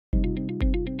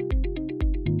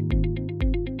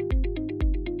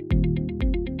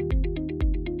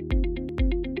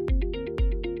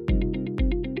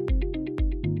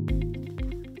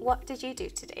What did you do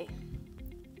today?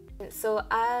 So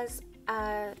as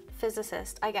a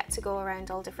physicist, I get to go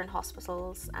around all different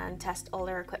hospitals and test all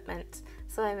their equipment.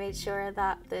 So I made sure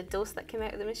that the dose that came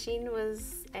out of the machine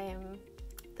was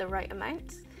the right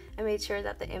amount. I made sure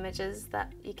that the images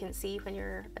that you can see when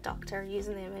you're a doctor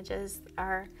using the images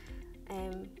are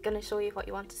going to show you what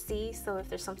you want to see. So if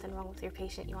there's something wrong with your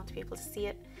patient, you want to be able to see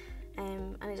it.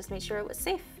 And I just made sure it was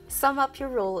safe. Sum up your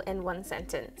role in one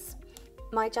sentence.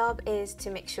 My job is to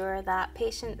make sure that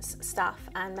patients, staff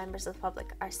and members of the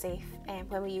public are safe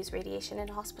when we use radiation in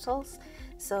hospitals.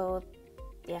 So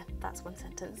yeah, that's one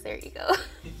sentence. There you go.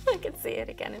 I can say it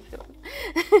again if you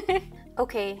want.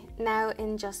 Okay, now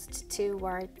in just 2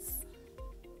 words.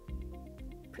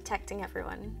 Protecting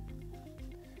everyone.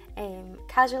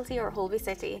 Casualty or Holby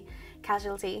City?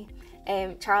 Casualty.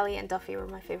 Charlie and Duffy were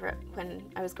my favourite when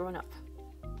I was growing up.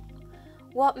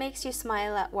 What makes you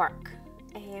smile at work?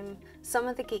 Some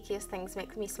of the geekiest things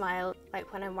make me smile,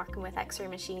 like when I'm working with X-ray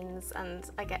machines and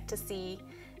I get to see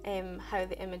how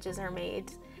the images are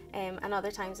made, and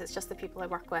other times it's just the people I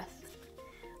work with.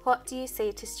 What do you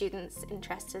say to students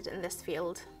interested in this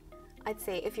field? I'd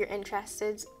say if you're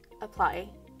interested, apply,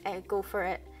 go for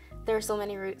it. There are so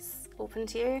many routes open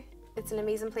to you. It's an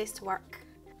amazing place to work.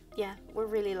 Yeah, we're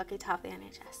really lucky to have the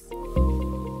NHS.